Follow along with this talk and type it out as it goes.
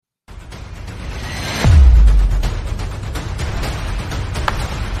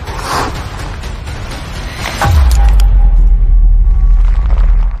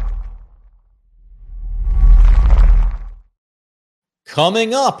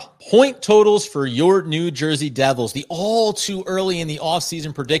Coming up, point totals for your New Jersey Devils. The all too early in the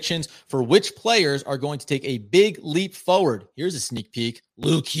offseason predictions for which players are going to take a big leap forward. Here's a sneak peek.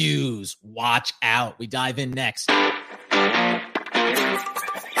 Luke Hughes, watch out. We dive in next.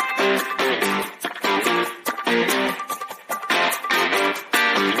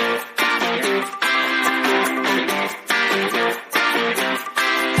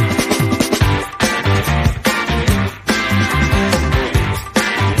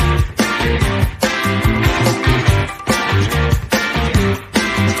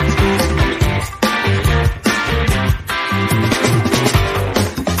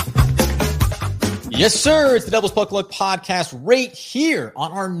 Yes, sir. It's the Devils Puck Luck Podcast right here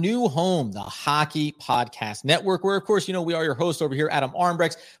on our new home, the Hockey Podcast Network, where, of course, you know, we are your host over here, Adam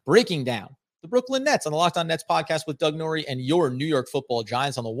Armbrechts, breaking down the Brooklyn Nets on the Locked On Nets podcast with Doug Norrie and your New York Football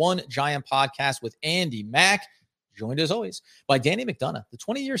Giants on the One Giant Podcast with Andy Mack, joined as always by Danny McDonough, the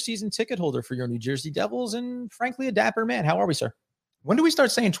 20-year season ticket holder for your New Jersey Devils and, frankly, a dapper man. How are we, sir? When do we start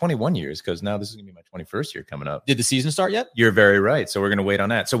saying 21 years? Because now this is going to be my 21st year coming up. Did the season start yet? You're very right. So we're going to wait on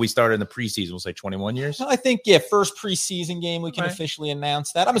that. So we started in the preseason. We'll say 21 years. I think, first preseason game, we can officially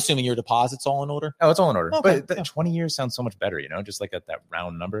announce that. I'm assuming your deposit's all in order. Oh, it's all in order. Okay, But 20 years sounds so much better, you know, just like that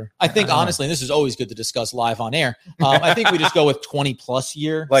round number. I think, honestly, and this is always good to discuss live on air, I think we just go with 20-plus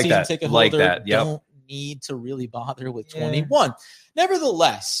year like season that. ticket holder. Like that, yep. Don't need to really bother with 21.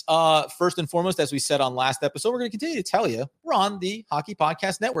 Nevertheless, first and foremost, as we said on last episode, we're going to continue to tell you we're on the Hockey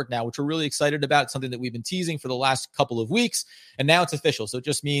Podcast Network now, which we're really excited about. It's something that we've been teasing for the last couple of weeks, and now it's official. So it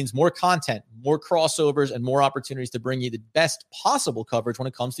just means more content, more crossovers, and more opportunities to bring you the best possible coverage when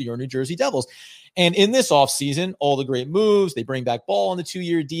it comes to your New Jersey Devils. And in this offseason, all the great moves, they bring back Ball on the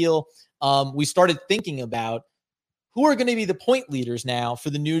 2-year deal. We started thinking about who are going to be the point leaders now for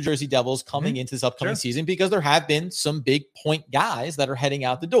the New Jersey Devils coming into this upcoming season, because there have been some big point guys that are heading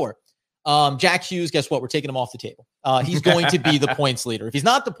out the door. Jack Hughes, guess what? We're taking him off the table. He's going to be the points leader. If he's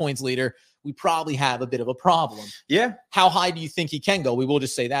not the points leader, we probably have a bit of a problem. Yeah. How high do you think he can go? We will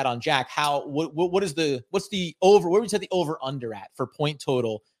just say that on Jack. What's the over? Where would you set the over under at for point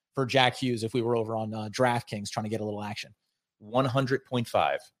total for Jack Hughes if we were over on DraftKings trying to get a little action?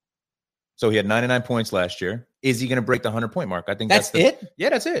 100.5. So he had 99 points last year. Is he going to break the 100-point mark? I think that's it. Yeah,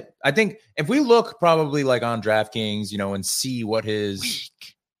 that's it. I think if we look probably like on DraftKings, you know, and see what his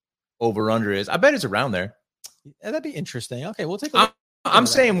over-under is, I bet it's around there. Yeah, that'd be interesting. Okay, we'll take a look. I'm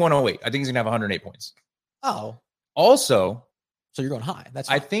saying 108. I think he's going to have 108 points. Oh. Also, so you're going high. That's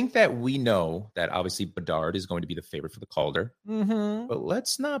fine. I think that we know that obviously Bedard is going to be the favorite for the Calder. Mm-hmm. But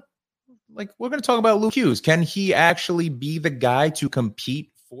let's not, we're going to talk about Luke Hughes. Can he actually be the guy to compete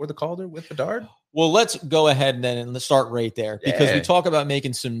for the Calder with Bedard? Well, let's go ahead and let's start right there, because we talk about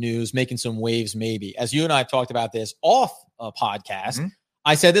making some news, making some waves, maybe. As you and I have talked about this off a podcast,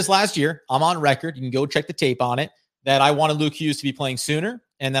 I said this last year. I'm on record. You can go check the tape on it, that I wanted Luke Hughes to be playing sooner,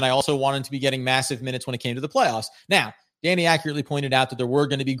 and then I also wanted to be getting massive minutes when it came to the playoffs. Now, Danny accurately pointed out that there were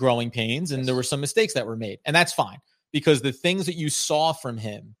going to be growing pains and there were some mistakes that were made, and that's fine, because the things that you saw from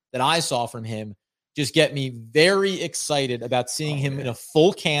him, that I saw from him, just get me very excited about seeing him in a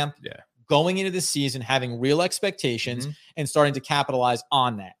full camp, going into the season, having real expectations, and starting to capitalize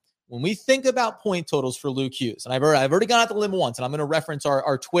on that. When we think about point totals for Luke Hughes, and I've already gone out the limb once, and I'm going to reference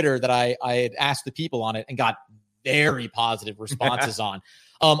our Twitter that I had asked the people on it and got very positive responses on.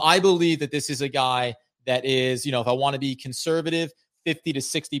 I believe that this is a guy that is, you know, if I want to be conservative, 50 to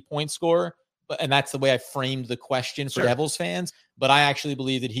 60 point scorer. And that's the way I framed the question for Devils fans. But I actually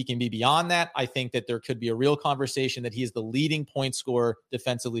believe that he can be beyond that. I think that there could be a real conversation that he is the leading point scorer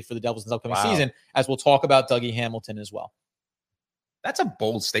defensively for the Devils in this upcoming season, as we'll talk about Dougie Hamilton as well. That's a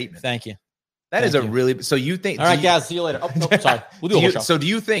bold statement. Thank you. That is a really, so you think. All right, guys, see you later. Oh, no, sorry. We'll do a whole show. So do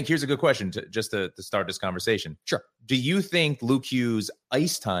you think, here's a good question just to start this conversation. Sure. Do you think Luke Hughes'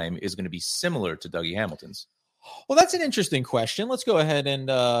 ice time is going to be similar to Dougie Hamilton's? Well, that's an interesting question. Let's go ahead and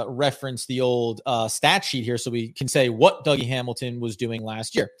reference the old stat sheet here so we can say what Dougie Hamilton was doing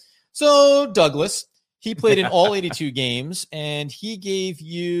last year. So Douglas, he played in all 82 games, and he gave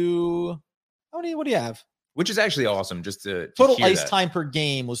you, what do you have? Which is actually awesome. Just to total hear ice that. time per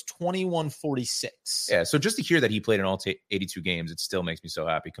game was 21:46. Yeah, so just to hear that he played in all 82 games, it still makes me so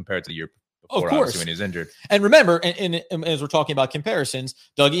happy compared to the year before, of course, obviously, when he was injured. And remember, and as we're talking about comparisons,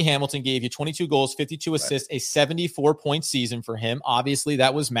 Dougie Hamilton gave you 22 goals, 52 assists, a 74-point season for him. Obviously,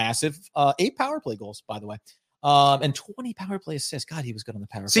 that was massive. 8 power play goals, by the way. And 20 power play assists. God, he was good on the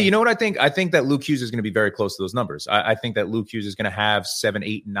power play. See, you know what I think? I think that Luke Hughes is going to be very close to those numbers. I think that Luke Hughes is going to have 7,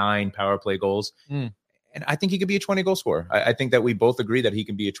 8, 9 power play goals. And I think he could be a 20-goal scorer. I think that we both agree that he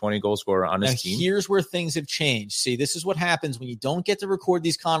can be a 20-goal scorer on his team. Here's where things have changed. See, this is what happens when you don't get to record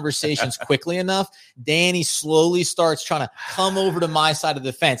these conversations quickly enough. Danny slowly starts trying to come over to my side of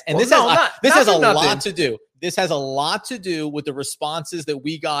the fence. And this has a lot to do. This has a lot to do with the responses that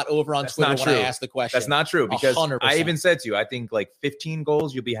we got over on Twitter when I asked the question. That's not true, because 100%. I even said to you, I think like 15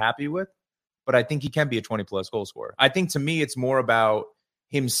 goals you'll be happy with, but I think he can be a 20-plus goal scorer. I think to me it's more about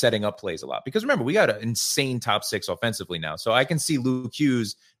him setting up plays a lot, because remember, we got an insane top six offensively now. So I can see Luke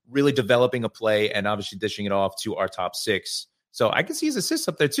Hughes really developing a play and obviously dishing it off to our top six. So I can see his assists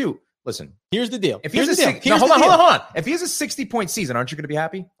up there too. Listen, here's the deal. If hold on. If he has a 60-point season, aren't you going to be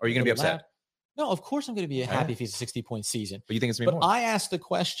happy, or are you going to be upset? No, of course I'm going to be happy if he's a 60-point season. But you think it's going to be more? I asked the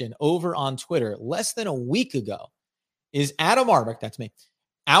question over on Twitter less than a week ago. Is Adam Arbick, that's me,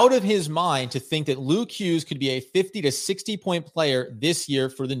 out of his mind to think that Luke Hughes could be a 50 to 60-point player this year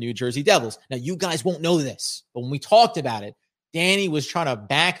for the New Jersey Devils? Now, you guys won't know this, but when we talked about it, Danny was trying to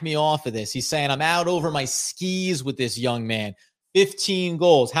back me off of this. He's saying, I'm out over my skis with this young man. 15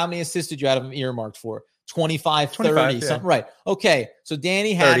 goals. How many assists did you have him earmarked for? 25, 30, something, right? Okay, so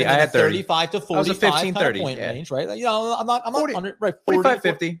Danny had 30, him in a 35 to 45 15, 30, point yeah. range, right? You know, I'm not 100, right? 45,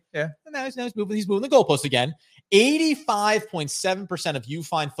 50, yeah. And now he's moving the goalpost again. 85.7% of you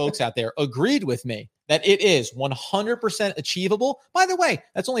fine folks out there agreed with me that it is 100% achievable. By the way,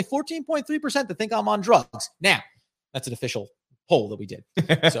 that's only 14.3% that think I'm on drugs. Now, that's an official poll that we did.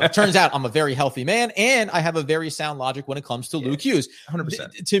 So it turns out I'm a very healthy man, and I have a very sound logic when it comes to Luke Hughes.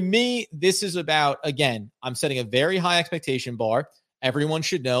 100%. To me, this is about, again, I'm setting a very high expectation bar. Everyone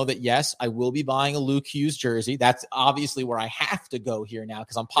should know that, yes, I will be buying a Luke Hughes jersey. That's obviously where I have to go here now,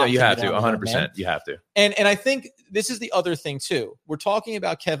 because I'm popping. Yeah, you have to, 100%. You have to. And I think this is the other thing too. We're talking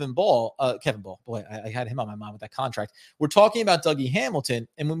about Kevin Ball. Boy, I had him on my mind with that contract. We're talking about Dougie Hamilton.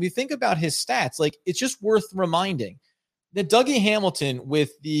 And when we think about his stats, like, it's just worth reminding that Dougie Hamilton,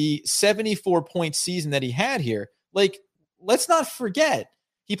 with the 74-point season that he had here, like, let's not forget,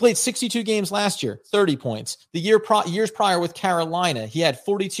 he played 62 games last year, 30 points. The years prior with Carolina, he had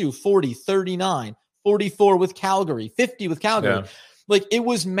 42, 40, 39, 44 with Calgary, 50 with Calgary. Yeah. Like, it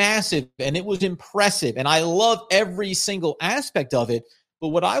was massive and it was impressive. And I love every single aspect of it. But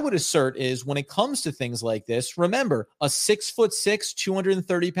what I would assert is, when it comes to things like this, remember, a 6'6",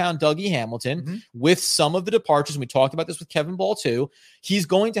 230-pound Dougie Hamilton, with some of the departures, and we talked about this with Kevin Ball too, he's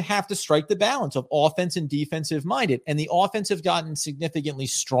going to have to strike the balance of offense and defensive minded. And the offense have gotten significantly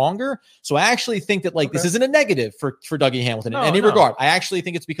stronger. So I actually think that, like, this isn't a negative for Dougie Hamilton in any regard. I actually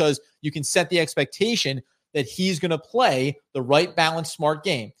think it's because you can set the expectation that he's going to play the right balanced, smart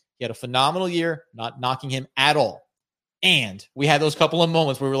game. He had a phenomenal year, not knocking him at all. And we had those couple of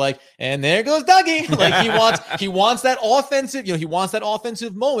moments where we were like, and there goes Dougie. Like, he wants that offensive, he wants that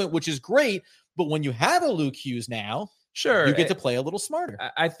offensive moment, which is great. But when you have a Luke Hughes now, sure, you get to play a little smarter.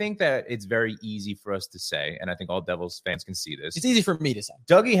 I think that it's very easy for us to say, and I think all Devils fans can see this. It's easy for me to say.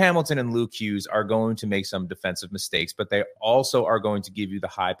 Dougie Hamilton and Luke Hughes are going to make some defensive mistakes, but they also are going to give you the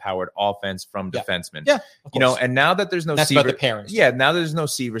high-powered offense from defensemen. Yeah, and now that there's no that's about the parents. Yeah, now there's no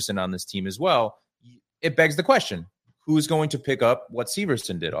Severson on this team as well. It begs the question: who's going to pick up what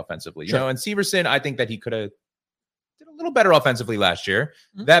Severson did offensively? Sure. And Severson, I think that he could have did a little better offensively last year.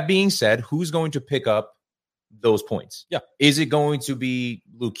 That being said, who's going to pick up those points? Yeah. Is it going to be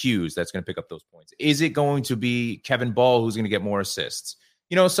Luke Hughes that's going to pick up those points? Is it going to be Kevin Ball who's going to get more assists?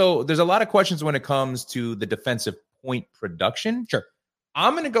 So there's a lot of questions when it comes to the defensive point production. Sure.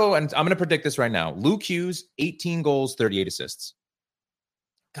 I'm going to go and I'm going to predict this right now. Luke Hughes, 18 goals, 38 assists.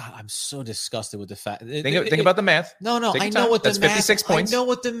 God, I'm so disgusted with the fact. Think about the math. No, I know what the math. 56 points. I know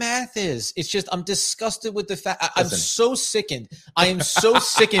what the math is. It's just I'm disgusted with the fact. I'm so sickened. I am so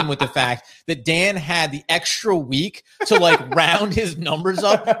sickened with the fact that Dan had the extra week to round his numbers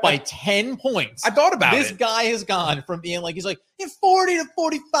up by 10 points. I thought about this guy has gone from being he's 40 to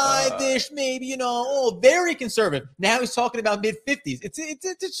 45-ish, maybe, very conservative. Now he's talking about mid-50s.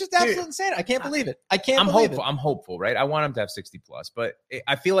 It's just absolutely insane. I can't believe it. I'm hopeful, right? I want him to have 60 plus, but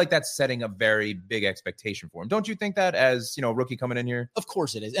I feel like that's setting a very big expectation for him. Don't you think that, as a rookie coming in here? Of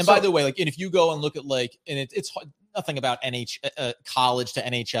course it is. And by the way, and if you go and look at and it's nothing about college to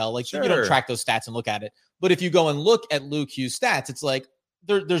NHL, sure, you don't track those stats and look at it. But if you go and look at Luke Hughes' stats, it's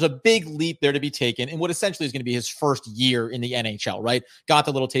there's a big leap there to be taken in what essentially is going to be his first year in the NHL, right? Got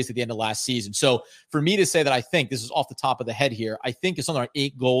the little taste at the end of last season. So for me to say that I think this is off the top of the head here, I think it's something like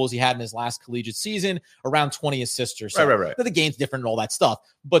 8 goals he had in his last collegiate season, around 20 assists or so. Right. So the game's different and all that stuff.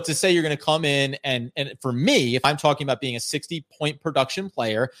 But to say you're going to come in and for me, if I'm talking about being a 60-point production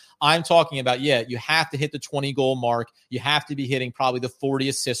player, I'm talking about, you have to hit the 20-goal mark. You have to be hitting probably the 40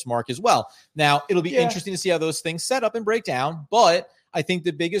 assist mark as well. Now, it'll be interesting to see how those things set up and break down, but I think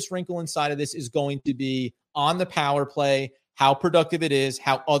the biggest wrinkle inside of this is going to be on the power play, how productive it is,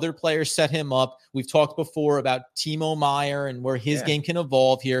 how other players set him up. We've talked before about Timo Meier and where his game can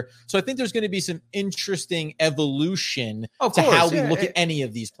evolve here. So I think there's going to be some interesting evolution to how we look at any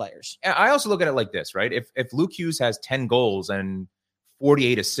of these players. I also look at it like this, right? If Luke Hughes has 10 goals and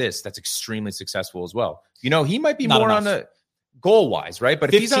 48 assists, that's extremely successful as well. He might be more on the goal-wise, right? But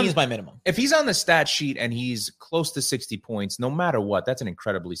 15 is my minimum. If he's on the stat sheet and he's close to 60 points, no matter what, that's an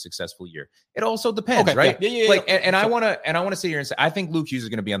incredibly successful year. It also depends, right? And I want to sit here and say, I think Luke Hughes is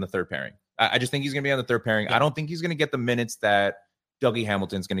going to be on the third pairing. I just think he's going to be on the third pairing. I don't think he's going to get the minutes that Dougie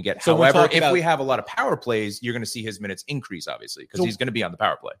Hamilton's going to get. So however, if we have a lot of power plays, you're going to see his minutes increase, obviously, because he's going to be on the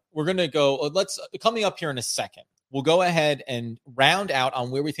power play. We're going to go, coming up here in a second, we'll go ahead and round out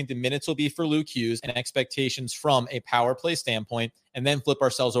on where we think the minutes will be for Luke Hughes and expectations from a power play standpoint, and then flip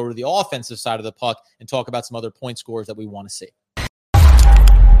ourselves over to the offensive side of the puck and talk about some other point scores that we want to see.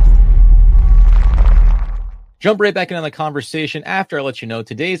 Jump right back into the conversation after I let you know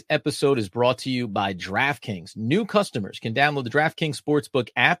today's episode is brought to you by DraftKings. New customers can download the DraftKings Sportsbook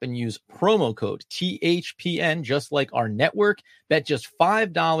app and use promo code THPN just like our network. Bet just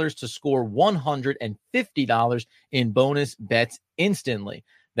 $5 to score $150 in bonus bets instantly.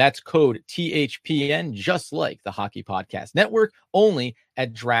 That's code THPN just like the Hockey Podcast Network, only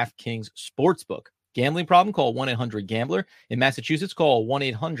at DraftKings Sportsbook. Gambling problem? Call 1-800-GAMBLER. In Massachusetts, call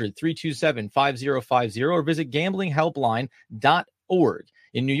 1-800-327-5050 or visit gamblinghelpline.org.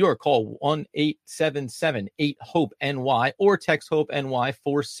 In New York, call 1-877-8-HOPE-NY or text HOPE-NY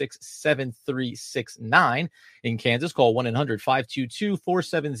 467-369. In Kansas, call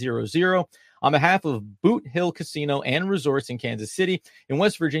 1-800-522-4700. On behalf of Boot Hill Casino and Resorts in Kansas City. In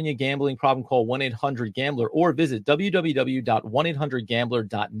West Virginia, gambling problem? Call 1-800-GAMBLER or visit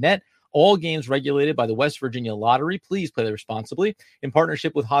www.1800gambler.net. All games regulated by the West Virginia Lottery. Please play responsibly. In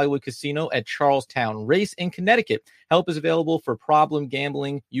partnership with Hollywood Casino at Charlestown Race in Connecticut. Help is available for problem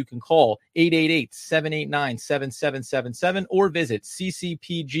gambling. You can call 888-789-7777 or visit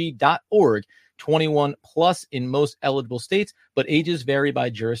ccpg.org. 21 plus in most eligible states, but ages vary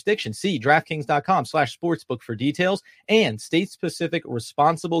by jurisdiction. See DraftKings.com/sportsbook for details and state-specific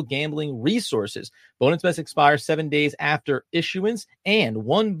responsible gambling resources. Bonus bets expire 7 days after issuance and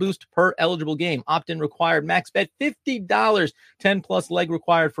 1 boost per eligible game. Opt-in required. Max bet $50. 10 plus leg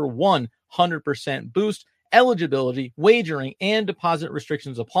required for 100% boost. Eligibility, wagering, and deposit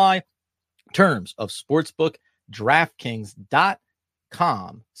restrictions apply. Terms of sportsbook.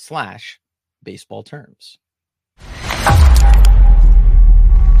 DraftKings.com/baseball terms.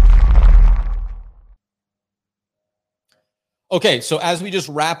 Okay, so as we just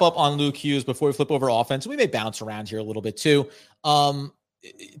wrap up on Luke Hughes before we flip over offense, we may bounce around here a little bit too.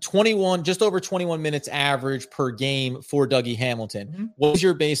 21, just over 21 minutes average per game for Dougie Hamilton. Mm-hmm. What is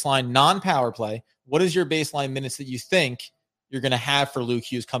your baseline non-power play? What is your baseline minutes that you think you're going to have for Luke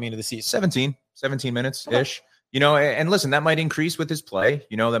Hughes coming into the season? 17 minutes-ish. Okay. And listen, that might increase with his play.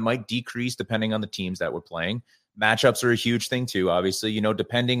 That might decrease depending on the teams that we're playing. Matchups are a huge thing too, obviously.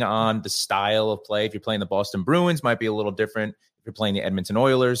 Depending on the style of play. If you're playing the Boston Bruins, might be a little different. If you're playing the Edmonton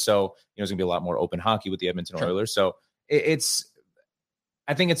Oilers, so there's going to be a lot more open hockey with the Edmonton Oilers. So I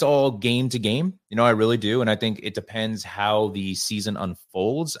think it's all game to game. I really do. And I think it depends how the season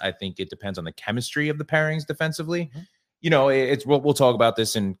unfolds. I think it depends on the chemistry of the pairings defensively. Mm-hmm. We'll talk about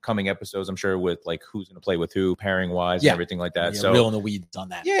this in coming episodes, I'm sure, with like who's going to play with who, pairing wise, and everything like that. So real in the weeds on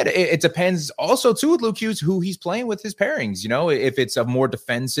that. Yeah, it depends also too with Luke Hughes who he's playing with his pairings. If it's a more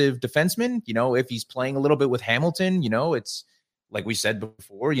defensive defenseman, if he's playing a little bit with Hamilton, it's like we said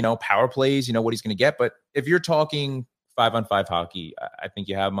before, power plays, what he's going to get. But if you're talking 5-on-5 hockey, I think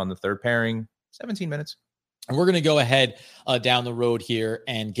you have him on the third pairing, 17 minutes. And we're going to go ahead down the road here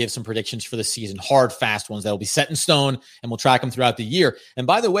and give some predictions for the season, hard, fast ones that will be set in stone, and we'll track them throughout the year. And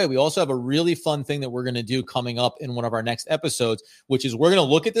by the way, we also have a really fun thing that we're going to do coming up in one of our next episodes, which is we're going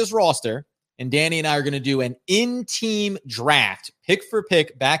to look at this roster, and Danny and I are going to do an in-team draft, pick for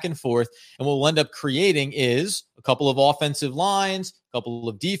pick, back and forth. And what we'll end up creating is a couple of offensive lines, a couple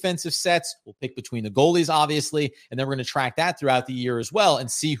of defensive sets. We'll pick between the goalies, obviously, and then we're going to track that throughout the year as well and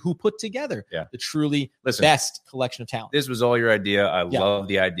see who put together the truly best collection of talent. This was all your idea. I love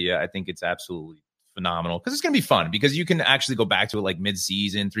the idea. I think it's absolutely phenomenal because it's going to be fun because you can actually go back to it like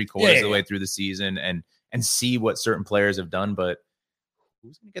mid-season, 3/4 of the way through the season and see what certain players have done. But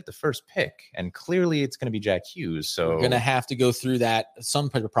who's going to get the first pick? And clearly it's going to be Jack Hughes. So we're going to have to go through that some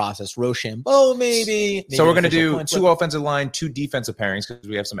type of process. Rochambeau, maybe. So we're going to do 2 offensive line, 2 defensive pairings because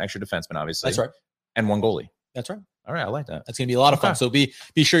we have some extra defensemen, obviously. That's right. And 1 goalie. That's right. All right. I like that. That's going to be a lot of fun. So be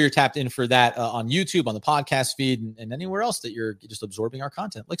sure you're tapped in for that on YouTube, on the podcast feed, and anywhere else that you're just absorbing our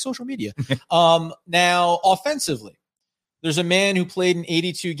content, like social media. Now, offensively, there's a man who played in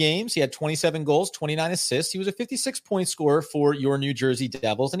 82 games. He had 27 goals, 29 assists. He was a 56-point scorer for your New Jersey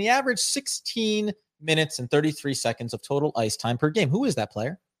Devils, and he averaged 16 minutes and 33 seconds of total ice time per game. Who is that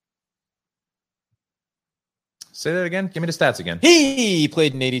player? Say that again. Give me the stats again. He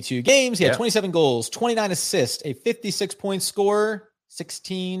played in 82 games. He had 27 goals, 29 assists, a 56-point scorer,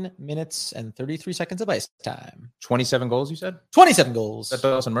 16 minutes and 33 seconds of ice time. 27 goals, you said? 27 goals. Is that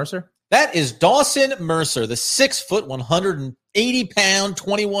Dawson Mercer? That is Dawson Mercer, the 6', 180-pound,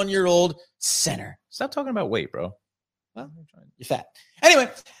 21-year-old center. Stop talking about weight, bro. Well, you're fat. Anyway,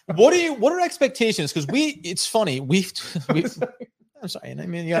 what are expectations? Because it's funny. I'm sorry. I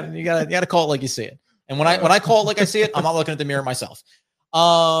mean, you gotta call it like you see it. And when I call it like I see it, I'm not looking at the mirror myself.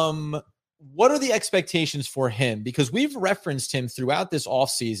 What are the expectations for him? Because we've referenced him throughout this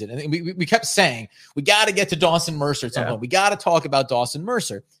offseason. And we kept saying, we got to get to Dawson Mercer at some point. We got to talk about Dawson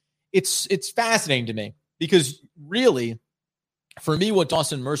Mercer. It's fascinating to me because really, for me, what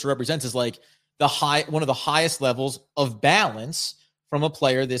Dawson Mercer represents is like one of the highest levels of balance from a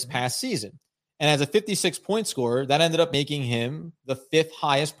player this past season. And as a 56-point scorer, that ended up making him the 5th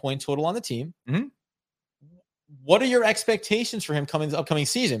highest point total on the team. Mm-hmm. What are your expectations for him coming this upcoming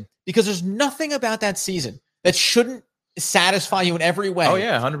season? Because there's nothing about that season that shouldn't satisfy you in every way. Oh,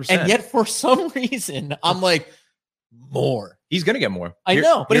 yeah, 100%. And yet, for some reason, I'm like, more. He's going to get more. I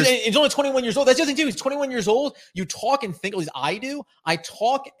know, but he's only 21 years old. That's the other thing, too. He's 21 years old. You talk and think, at least I do. I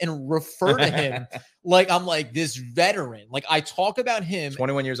talk and refer to him like I'm like this veteran. Like I talk about him.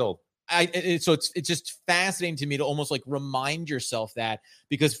 21 years old. So it's just fascinating to me to almost like remind yourself that,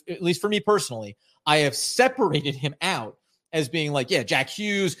 because at least for me personally, I have separated him out as being like, yeah, Jack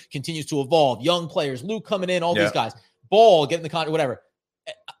Hughes continues to evolve, young players, Luke coming in, all these guys, Ball getting the contract, whatever.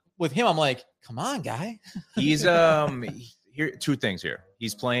 With him, I'm like, come on, guy. He's here. 2 things here.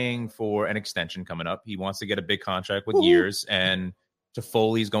 He's playing for an extension coming up. He wants to get a big contract with years, and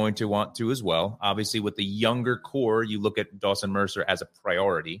Toffoli's going to want to as well. Obviously, with the younger core, you look at Dawson Mercer as a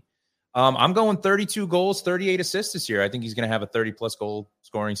priority. I'm going 32 goals, 38 assists this year. I think he's going to have a 30-plus goal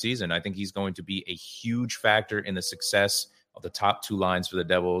scoring season. I think he's going to be a huge factor in the success of the top 2 lines for the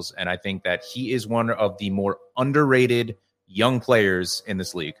Devils, and I think that he is one of the more underrated young players in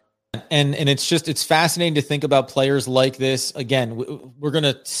this league. And it's fascinating to think about players like this. Again, we're going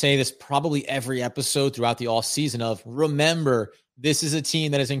to say this probably every episode throughout the off season of, remember, this is a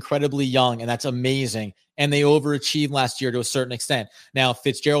team that is incredibly young, and that's amazing. And they overachieved last year to a certain extent. Now,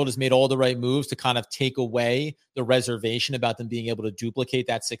 Fitzgerald has made all the right moves to kind of take away the reservation about them being able to duplicate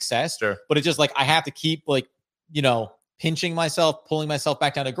that success. Sure. But it's just like, I have to keep pinching myself, pulling myself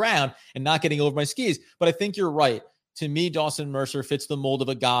back down to ground and not getting over my skis. But I think you're right. To me, Dawson Mercer fits the mold of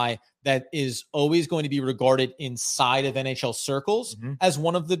a guy that is always going to be regarded inside of NHL circles as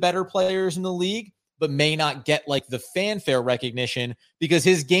one of the better players in the league, but may not get like the fanfare recognition because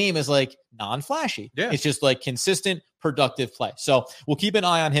his game is like non-flashy. Yeah. It's just like consistent, productive play. So we'll keep an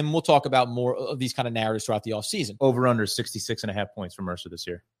eye on him. We'll talk about more of these kind of narratives throughout the offseason. Over under 66.5 points for Mercer this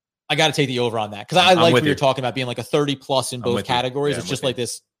year. I got to take the over on that because I like what you're talking about being like a 30+ in both categories. It's just like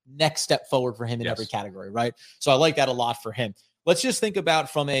this next step forward for him in every category, right? So I like that a lot for him. Let's just think about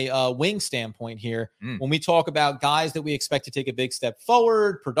from a wing standpoint here. When we talk about guys that we expect to take a big step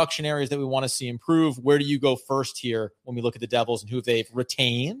forward, production areas that we want to see improve, where do you go first here when we look at the Devils and who they've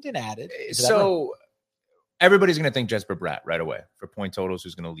retained and added? So everybody's going to think Jesper Bratt right away for point totals.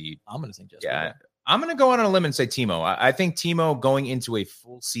 Who's going to lead? I'm going to think Jesper Bratt. I'm going to go on a limb and say Timo. I think Timo going into a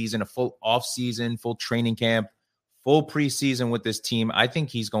full season, a full off season, full training camp, full preseason with this team, I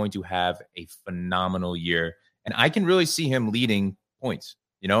think he's going to have a phenomenal year. And I can really see him leading points,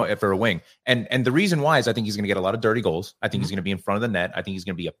 for a wing. And the reason why is I think he's going to get a lot of dirty goals. I think he's going to be in front of the net. I think he's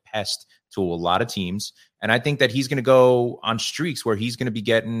going to be a pest to a lot of teams. And I think that he's going to go on streaks where he's going to be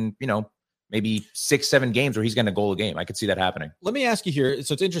getting, maybe 6-7 games where he's getting a goal a game. I could see that happening. Let me ask you here.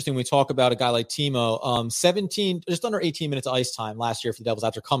 So it's interesting. We talk about a guy like Timo, 17, just under 18 minutes of ice time last year for the Devils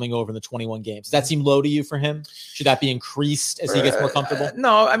after coming over in the 21 games. Does that seem low to you for him? Should that be increased as he gets more comfortable?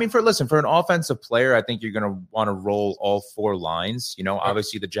 No, I mean, for an offensive player, I think you're going to want to roll all 4 lines.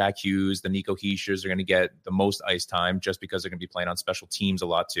 Obviously the Jack Hughes, the Nico Heishers are going to get the most ice time just because they're going to be playing on special teams a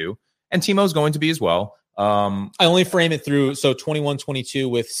lot too. And Timo's going to be as well. I only frame it through 21-22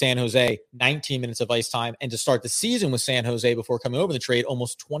 with San Jose, 19 minutes of ice time, and to start the season with San Jose before coming over the trade,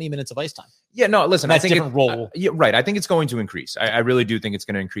 almost 20 minutes of ice time. Yeah, no, listen, that's I think different role. Yeah, right. I think it's going to increase. I really do think it's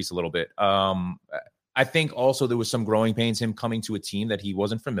going to increase a little bit. I think also there was some growing pains him coming to a team that he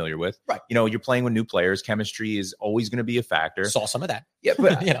wasn't familiar with. Right. You're playing with new players. Chemistry is always going to be a factor. Saw some of that. Yeah,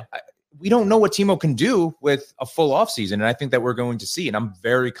 but we don't know what Timo can do with a full offseason, and I think that we're going to see. And I'm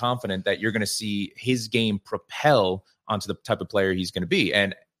very confident that you're going to see his game propel onto the type of player he's going to be.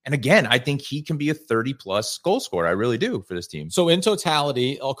 And again, I think he can be a 30-plus goal scorer. I really do for this team. So in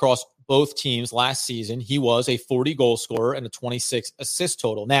totality, across both teams last season, he was a 40 goal scorer and a 26 assist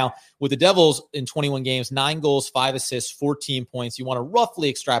total. Now, with the Devils in 21 games, 9 goals, 5 assists, 14 points, you want to roughly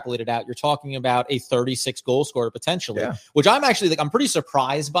extrapolate it out. You're talking about a 36 goal scorer potentially, which I'm actually I'm pretty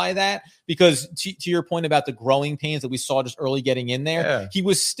surprised by that because to your point about the growing pains that we saw just early getting in there, he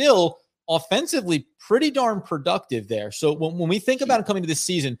was still offensively pretty darn productive there. So when we think about him coming to this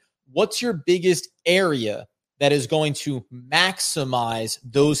season, what's your biggest area that is going to maximize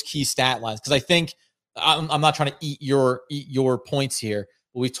those key stat lines? Because I think I'm not trying to eat your points here,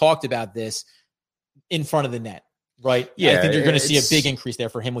 but we've talked about this in front of the net, right? Yeah, I think you're going to see a big increase there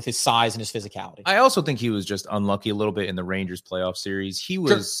for him with his size and his physicality. I also think he was just unlucky a little bit in the Rangers playoff series. He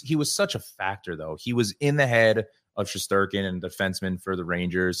was such a factor, though. He was in the head of Shesterkin and defenseman for the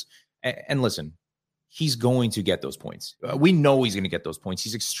Rangers. And listen, he's going to get those points. We know he's going to get those points.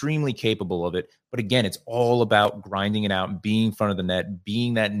 He's extremely capable of it. But again, it's all about grinding it out and being in front of the net,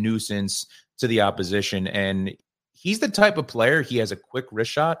 being that nuisance to the opposition. And he's the type of player, he has a quick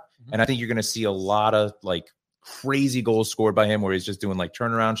wrist shot. And I think you're going to see a lot of crazy goals scored by him where he's just doing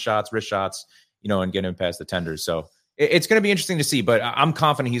turnaround shots, wrist shots, and getting past the tenders. So it's going to be interesting to see, but I'm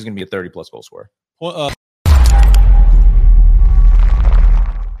confident he's going to be a 30-plus goal scorer. Well,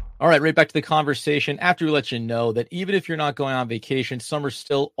 all right, right back to the conversation. After we let you know that even if you're not going on vacation, summer's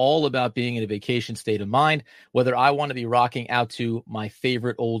still all about being in a vacation state of mind. Whether I want to be rocking out to my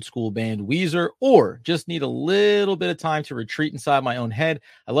favorite old school band, Weezer, or just need a little bit of time to retreat inside my own head,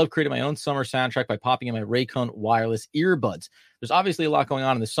 I love creating my own summer soundtrack by popping in my Raycon wireless earbuds. There's obviously a lot going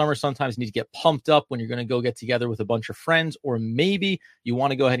on in the summer. Sometimes you need to get pumped up when you're going to go get together with a bunch of friends, or maybe you want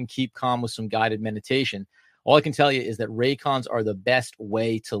to go ahead and keep calm with some guided meditation. All I can tell you is that Raycons are the best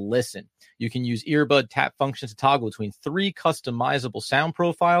way to listen. You can use earbud tap functions to toggle between 3 customizable sound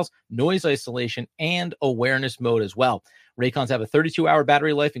profiles, noise isolation, and awareness mode as well. Raycons have a 32-hour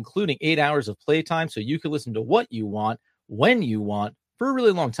battery life, including 8 hours of playtime, so you can listen to what you want, when you want, for a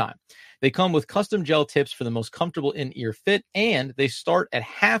really long time. They come with custom gel tips for the most comfortable in-ear fit, and they start at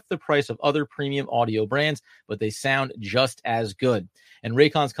half the price of other premium audio brands, but they sound just as good. And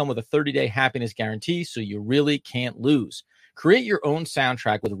Raycons come with a 30-day happiness guarantee, so you really can't lose. Create your own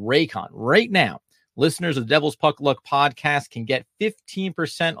soundtrack with Raycon right now. Listeners of the Devil's Puck Luck podcast can get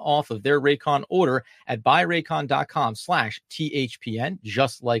 15% off of their Raycon order at buyraycon.com/THPN,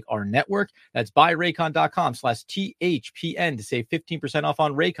 just like our network. That's buyraycon.com/THPN to save 15% off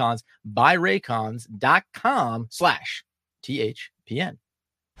on Raycons. Buyraycons.com/THPN.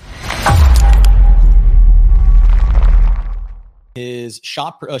 His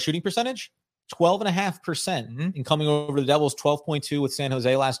shooting percentage, 12.5% in coming over to the Devils, 12.2 with San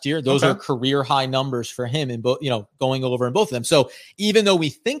Jose last year. Those are career high numbers for him in both, going over in both of them. So even though we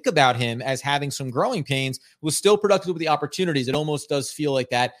think about him as having some growing pains, was still productive with the opportunities. It almost does feel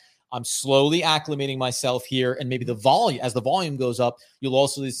like that. I'm slowly acclimating myself here, and maybe as the volume goes up, you'll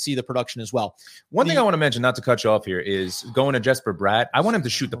also see the production as well. One thing I want to mention, not to cut you off here, is going to Jesper Bratt. I want him to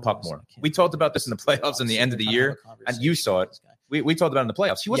shoot the puck more. We talked about this in the playoffs in the end of the year, and you saw it. We talked about it in the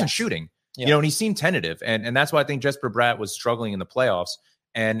playoffs. He wasn't shooting. Yeah. And he seemed tentative. And that's why I think Jesper Bratt was struggling in the playoffs.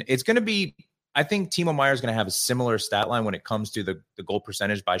 And it's going to be, I think Timo Meier is going to have a similar stat line when it comes to the goal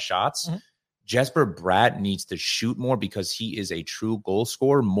percentage by shots. Jesper Bratt needs to shoot more because he is a true goal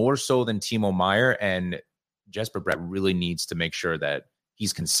scorer, more so than Timo Meier. And Jesper Bratt really needs to make sure that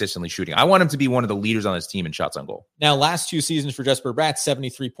he's consistently shooting. I want him to be one of the leaders on his team in shots on goal. Now, last 2 seasons for Jesper Bratt,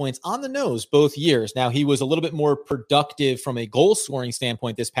 73 points on the nose both years. Now, he was a little bit more productive from a goal scoring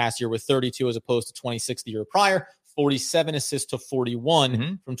standpoint this past year with 32 as opposed to 26 the year prior, 47 assists to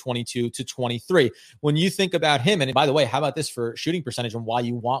 41 from 22 to 23. When you think about him, and by the way, how about this for shooting percentage and why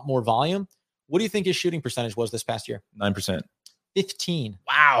you want more volume? What do you think his shooting percentage was this past year? 9%. 15.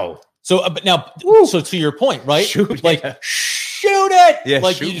 Wow. So but now, so to your point, right? Shoot it. Yeah,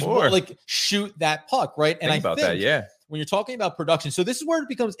 like shoot you just more. like shoot that puck, right? And Think about that, yeah. When you're talking about production, so this is where it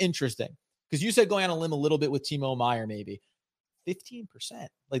becomes interesting because you said going on a limb a little bit with Timo Meier, maybe 15%.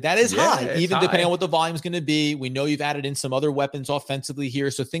 Like that is high, even depending on what the volume is going to be. We know you've added in some other weapons offensively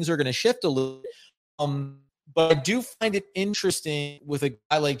here, so things are going to shift a little. But I do find it interesting with a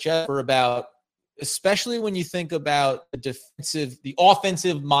guy like Jesper about, especially when you think about the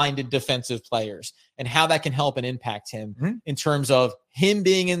offensive-minded defensive players and how that can help and impact him in terms of him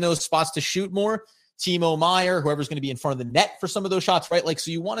being in those spots to shoot more. Timo Meier, whoever's going to be in front of the net for some of those shots, right? Like,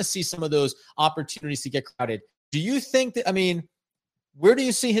 so you want to see some of those opportunities to get crowded. Do you think that, I mean, where do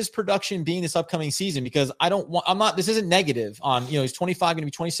you see his production being this upcoming season? Because this isn't negative on, he's 25, going to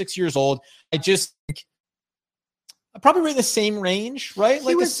be 26 years old. I just think probably in the same range, right?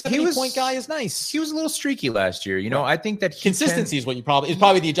 Like the 70-point guy is nice. He was a little streaky last year. I think that consistency is what is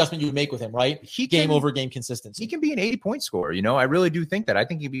probably the adjustment you would make with him, right? Game over game consistency. He can be an 80-point scorer. I really do think that. I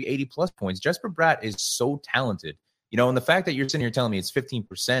think he'd be 80 plus points. Jesper Bratt is so talented. And the fact that you're sitting here telling me it's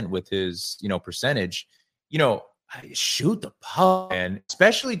 15% with his, percentage, shoot the puck, and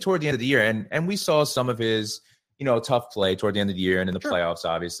especially toward the end of the year. And we saw some of his, tough play toward the end of the year and in the playoffs,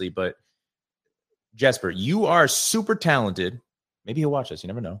 obviously, but Jesper, you are super talented. Maybe he'll watch this. You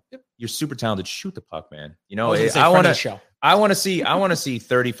never know. Yep. You're super talented. Shoot the puck, man. I want to see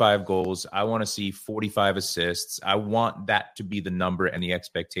 35 goals. I want to see 45 assists. I want that to be the number and the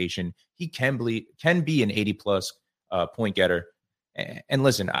expectation. He can be an 80 plus point getter. And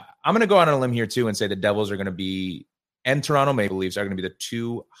listen, I'm going to go out on a limb here too and say the Devils are going to be, and Toronto Maple Leafs are going to be the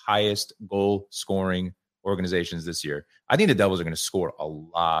two highest goal scoring organizations this year. I think the Devils are going to score a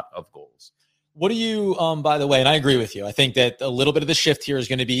lot of goals. What do you, by the way, and I agree with you. I think that a little bit of the shift here is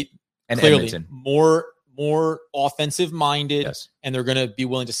going to be clearly Edmonton. more offensive minded, and they're going to be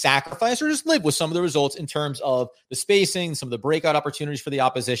willing to sacrifice or just live with some of the results in terms of the spacing, some of the breakout opportunities for the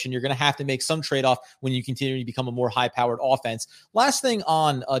opposition. You're going to have to make some trade-off when you continue to become a more high-powered offense. Last thing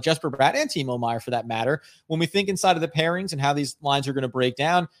on Jesper Bratt and Timo Meier, for that matter, when we think inside of the pairings and how these lines are going to break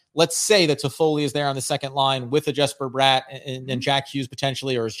down, let's say that Toffoli is there on the second line with a Jesper Bratt and Jack Hughes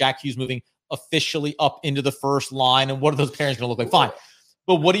potentially, or is Jack Hughes moving officially up into the first line, and what are those pairings going to look like? Fine,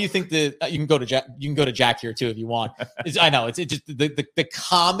 but what do you think you can go to Jack? You can go to Jack here too if you want. I know it's just the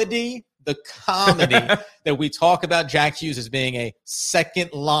comedy that we talk about Jack Hughes as being a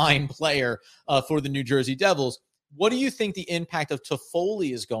second line player for the New Jersey Devils. What do you think the impact of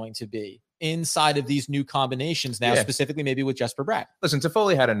Toffoli is going to be inside of these new combinations now, specifically maybe with Jesper Bratt? Listen,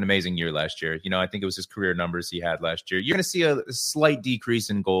 Toffoli had an amazing year last year. I think it was his career numbers he had last year. You're going to see a slight decrease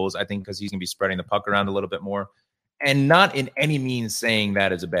in goals, I think, because he's going to be spreading the puck around a little bit more. And not in any means saying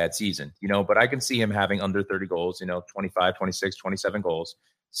that is a bad season, but I can see him having under 30 goals, 25, 26, 27 goals.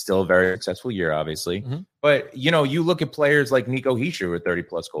 Still a very successful year, obviously. Mm-hmm. But, you look at players like Nico Hischier with 30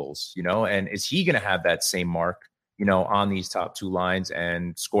 plus goals, and is he going to have that same mark, on these top two lines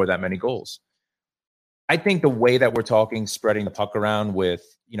and score that many goals? I think the way that we're talking, spreading the puck around with,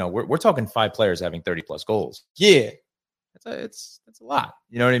 we're talking 5 players having 30 plus goals. Yeah. It's a lot.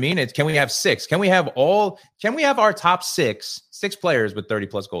 You know what I mean? Can we have 6? Can we have our top six players with 30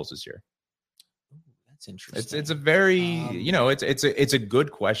 plus goals this year? That's interesting. It's a very, it's a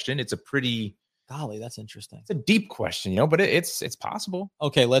good question. It's a pretty, golly, that's interesting. It's a deep question, but it's possible.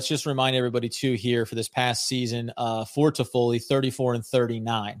 Okay, let's just remind everybody too here for this past season for Toffoli, 34 and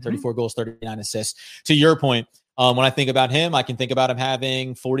 39, 34 goals, 39 assists. To your point, when I think about him, I can think about him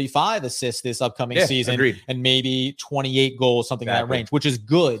having 45 assists this upcoming season, and maybe 28 goals, something in that range, which is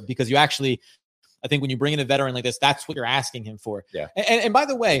good because you actually, I think when you bring in a veteran like this, that's what you're asking him for. Yeah. And by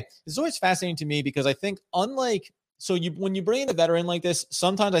the way, it's always fascinating to me because I think when you bring in a veteran like this,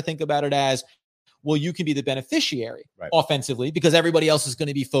 sometimes I think about it as, well, you can be the beneficiary offensively because everybody else is going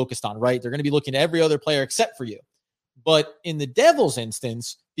to be focused on, right? They're going to be looking at every other player except for you. But in the Devils'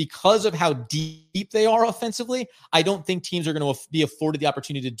 instance, because of how deep they are offensively, I don't think teams are going to be afforded the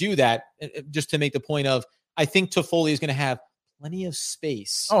opportunity to do that. Just to make the point of, I think Toffoli is going to have plenty of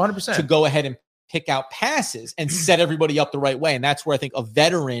space 100%. To go ahead and pick out passes and set everybody up the right way. And that's where I think a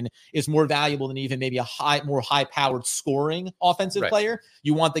veteran is more valuable than even maybe a more high-powered scoring offensive player.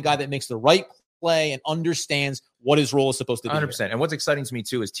 You want the guy that makes the right play and understands what his role is supposed to be. 100%. And what's exciting to me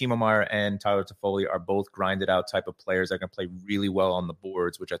too is Timo Meier and Tyler Toffoli are both grinded out type of players that can play really well on the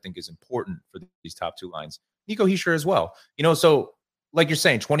boards, which I think is important for these top two lines. Nico Hischier as well. So like you're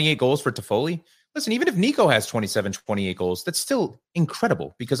saying, 28 goals for Toffoli. Listen, even if Nico has 27, 28 goals, that's still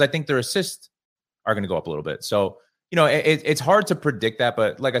incredible because I think their assists are going to go up a little bit. So, it's hard to predict that.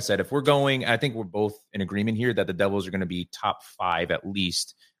 But like I said, if we're going, I think we're both in agreement here that the Devils are going to be top 5 at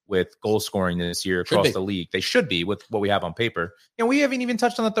least with goal scoring this year across the league. They should be with what we have on paper. We haven't even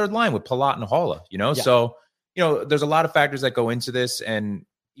touched on the third line with Palat and Haula, So, there's a lot of factors that go into this. And,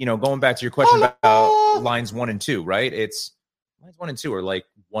 going back to your question about lines 1 and 2, right? It's lines 1 and 2 are like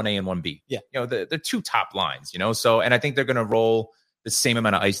 1A and 1B. Yeah. They're 2 top lines, So, and I think they're going to roll the same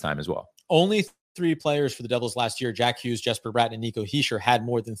amount of ice time as well. Only 3 players for the Devils last year, Jack Hughes, Jesper Bratt, and Nico Hischier, had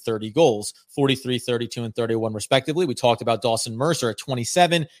more than 30 goals, 43, 32, and 31 respectively. We talked about Dawson Mercer at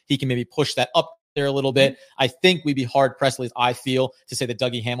 27. He can maybe push that up there a little bit. I think we'd be hard-pressed, at least I feel, to say that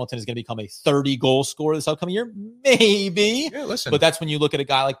Dougie Hamilton is going to become a 30-goal scorer this upcoming year. Maybe. Yeah, listen. But that's when you look at a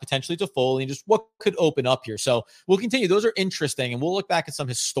guy like potentially Toffoli and just what could open up here. So we'll continue. Those are interesting, and we'll look back at some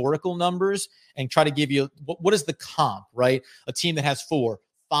historical numbers and try to give you what is the comp, right? A team that has 4,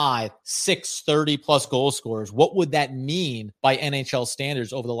 5, 6, 30-plus goal scorers. What would that mean by NHL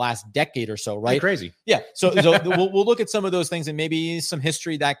standards over the last decade or so, right? Crazy. Yeah. So we'll look at some of those things and maybe some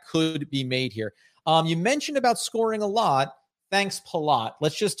history that could be made here. You mentioned about scoring a lot. Thanks, Palat.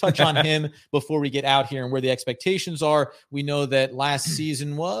 Let's just touch on him before we get out here and where the expectations are. We know that last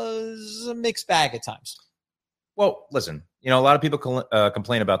season was a mixed bag at times. Well, listen, a lot of people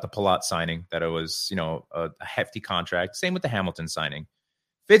complain about the Palat signing, that it was, a hefty contract. Same with the Hamilton signing.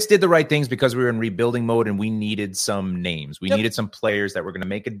 Fitz did the right things because we were in rebuilding mode and we needed some names. We needed some players that were going to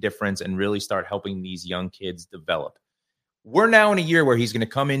make a difference and really start helping these young kids develop. We're now in a year where he's going to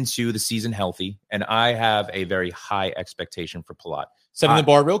come into the season healthy, and I have a very high expectation for Palat. Setting the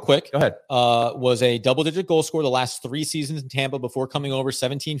bar real quick. Go ahead. Was a double-digit goal scorer the last 3 seasons in Tampa before coming over,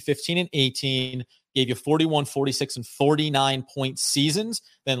 17, 15, and 18. Gave you 41, 46, and 49-point seasons.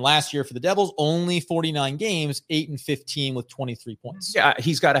 Then last year for the Devils, only 49 games, 8 and 15 with 23 points. Yeah,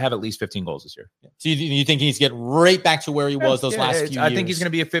 he's got to have at least 15 goals this year. Yeah. So you think he needs to get right back to where he was those last few years? I think he's going to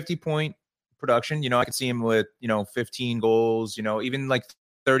be a 50-point production. I could see him with, 15 goals, even like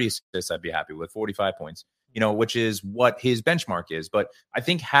 30 assists, I'd be happy with 45 points, which is what his benchmark is. But I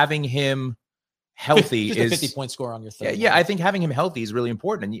think having him healthy is a 50-point score on your third. Yeah, I think having him healthy is really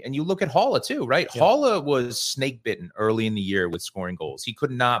important. And you look at Haula too, right? Yeah. Haula was snake bitten early in the year with scoring goals. He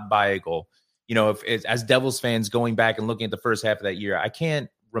could not buy a goal. If as Devils fans going back and looking at the first half of that year, I can't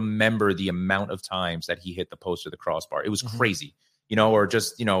remember the amount of times that he hit the post or the crossbar. It was crazy, or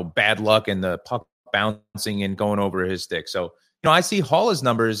just, bad luck and the puck bouncing and going over his stick. So, I see Haula's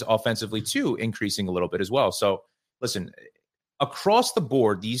numbers offensively too increasing a little bit as well. So listen, across the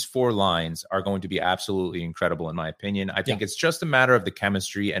board, these 4 lines are going to be absolutely incredible, in my opinion. I think it's just a matter of the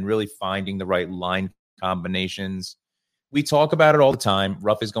chemistry and really finding the right line combinations. We talk about it all the time.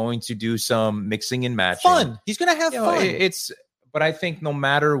 Ruff is going to do some mixing and matching. Fun. He's going to have fun. But I think no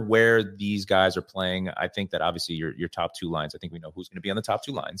matter where these guys are playing, I think that obviously your top 2 lines, I think we know who's going to be on the top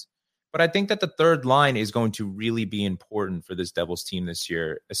 2 lines. But I think that the third line is going to really be important for this Devils team this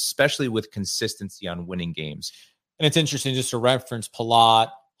year, especially with consistency on winning games. And it's interesting just to reference Palat,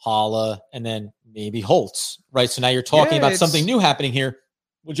 Haula, and then maybe Holtz, right? So now you're talking about something new happening here,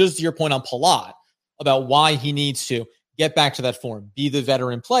 which is to your point on Palat, about why he needs to get back to that form, be the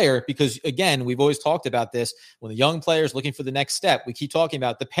veteran player. Because again, we've always talked about this. When the young player is looking for the next step, we keep talking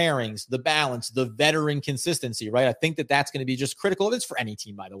about the pairings, the balance, the veteran consistency, right? I think that that's going to be just critical. It's for any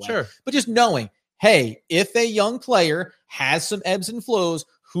team, by the way. Sure. But just knowing, hey, if a young player has some ebbs and flows,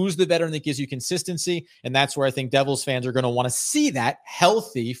 who's the veteran that gives you consistency? And that's where I think Devils fans are going to want to see that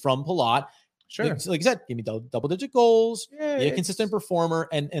healthy from Palat. Sure. Like I said, give me double-digit goals, be a consistent performer,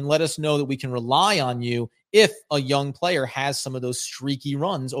 and let us know that we can rely on you if a young player has some of those streaky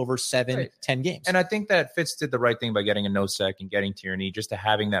runs over 7, 10 games. And I think that Fitz did the right thing by getting a Nosek and getting Tierney, just to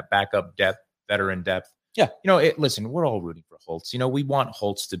having that backup depth, veteran depth. Yeah. Listen, we're all rooting for Holtz. We want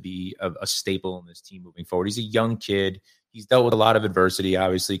Holtz to be a staple in this team moving forward. He's a young kid. He's dealt with a lot of adversity,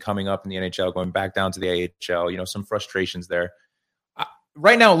 obviously, coming up in the NHL, going back down to the AHL, some frustrations there.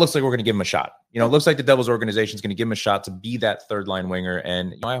 Right now, it looks like we're going to give him a shot. It looks like the Devils organization is going to give him a shot to be that third line winger.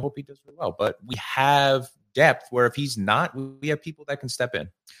 And I hope he does really well. But we have depth where if he's not, we have people that can step in.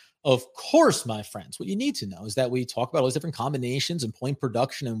 Of course, my friends, what you need to know is that we talk about all these different combinations and point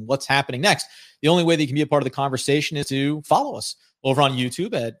production and what's happening next. The only way that you can be a part of the conversation is to follow us over on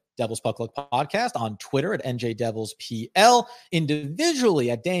YouTube at Devils Puck Luck Podcast, on Twitter at NJDevilsPL,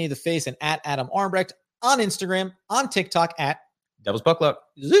 individually at Danny the Face and at Adam Armbrecht, on Instagram, on TikTok at Devils Puck Luck.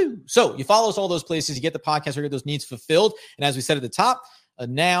 So you follow us all those places, you get the podcast, you get those needs fulfilled. And as we said at the top,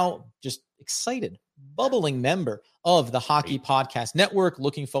 now just excited, bubbling member of the Hockey Podcast Network.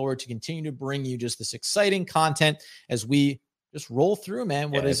 Looking forward to continue to bring you just this exciting content as we just roll through, man.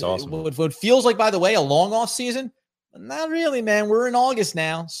 What is awesome. What feels like, by the way, a long off season Not really, man. We're in August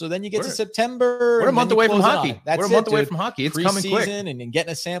now. So then you get to September. We're a month away from hockey. We're a month away from hockey. It's coming quick. And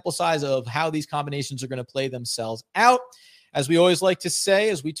getting a sample size of how these combinations are going to play themselves out. As we always like to say,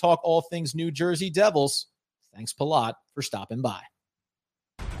 as we talk all things New Jersey Devils, thanks a lot for stopping by.